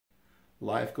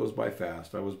Life goes by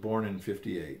fast. I was born in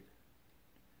 58,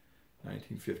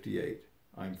 1958.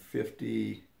 I'm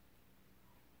 58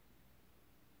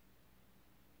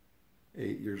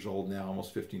 years old now,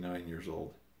 almost 59 years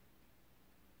old.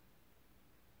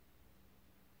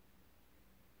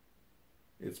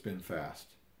 It's been fast.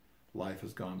 Life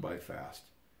has gone by fast.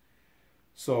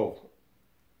 So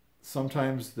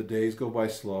sometimes the days go by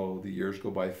slow, the years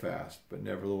go by fast, but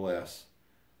nevertheless,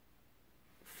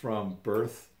 from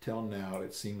birth till now,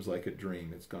 it seems like a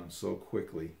dream. It's gone so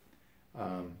quickly.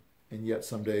 And yet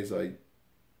some days I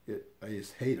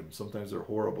just hate them. Sometimes they're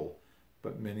horrible,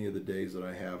 but many of the days that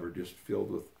I have are just filled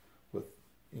with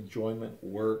enjoyment,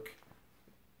 work,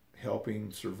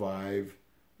 helping survive,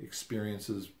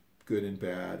 experiences, good and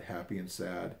bad, happy and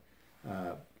sad.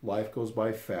 Life goes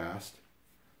by fast,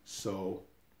 so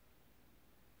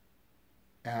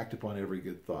act upon every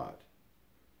good thought.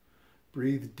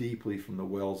 Breathe deeply from the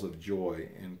wells of joy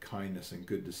and kindness and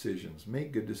good decisions.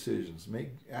 Make good decisions.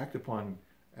 Act upon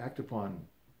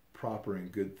proper and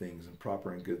good things and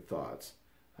proper and good thoughts.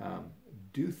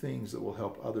 Do things that will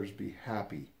help others be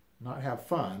happy. Not have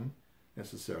fun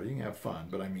necessarily. You can have fun,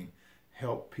 but I mean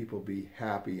help people be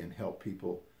happy and help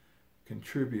people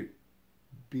contribute.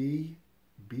 Be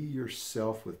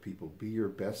yourself with people. Be your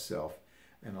best self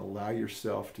and allow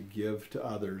yourself to give to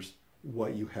others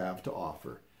what you have to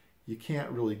offer. You can't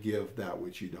really give that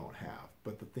which you don't have,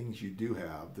 but the things you do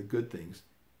have, the good things,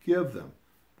 give them.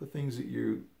 The things that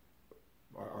you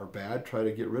are bad, try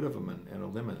to get rid of them and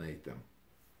eliminate them.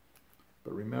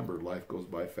 But remember, life goes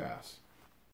by fast.